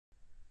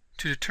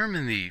To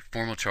determine the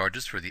formal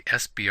charges for the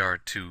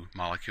SBr2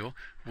 molecule,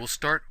 we'll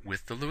start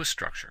with the Lewis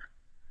structure.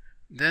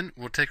 Then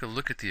we'll take a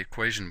look at the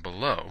equation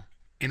below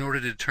in order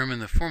to determine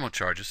the formal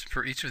charges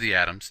for each of the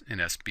atoms in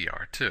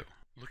SBr2.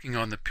 Looking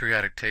on the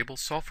periodic table,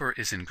 sulfur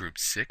is in group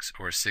 6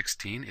 or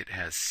 16. It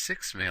has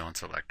 6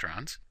 valence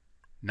electrons.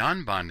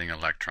 Non-bonding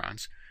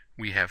electrons,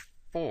 we have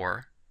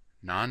 4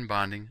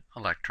 non-bonding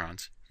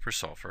electrons for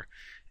sulfur,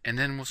 and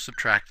then we'll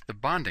subtract the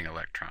bonding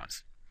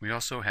electrons. We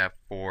also have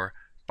 4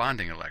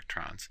 bonding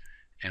electrons,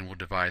 and we'll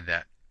divide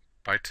that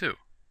by 2.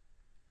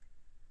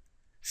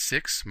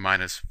 6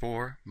 minus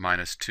 4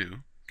 minus 2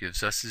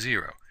 gives us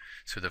 0,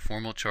 so the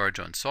formal charge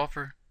on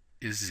sulfur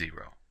is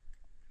 0.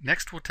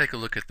 Next we'll take a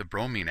look at the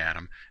bromine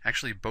atom.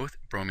 Actually both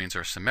bromines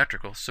are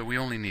symmetrical, so we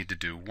only need to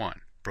do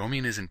one.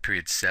 Bromine is in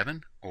period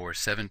 7 or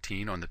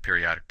 17 on the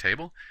periodic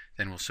table.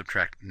 Then we'll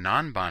subtract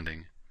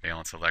non-bonding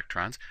valence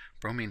electrons.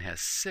 Bromine has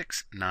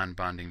 6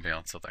 non-bonding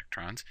valence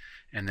electrons,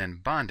 and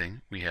then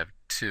bonding we have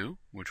 2,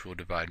 which we'll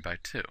divide by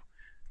 2.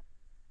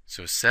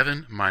 So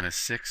 7 minus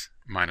 6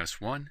 minus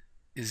 1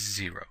 is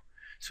 0.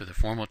 So the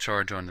formal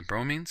charge on the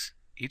bromines,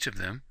 each of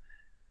them,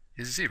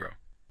 is 0.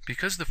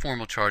 Because the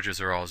formal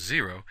charges are all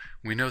 0,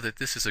 we know that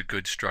this is a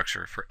good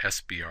structure for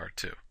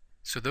SBr2.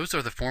 So those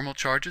are the formal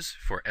charges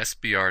for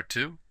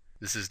SBr2.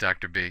 This is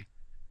Dr. B,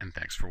 and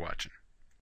thanks for watching.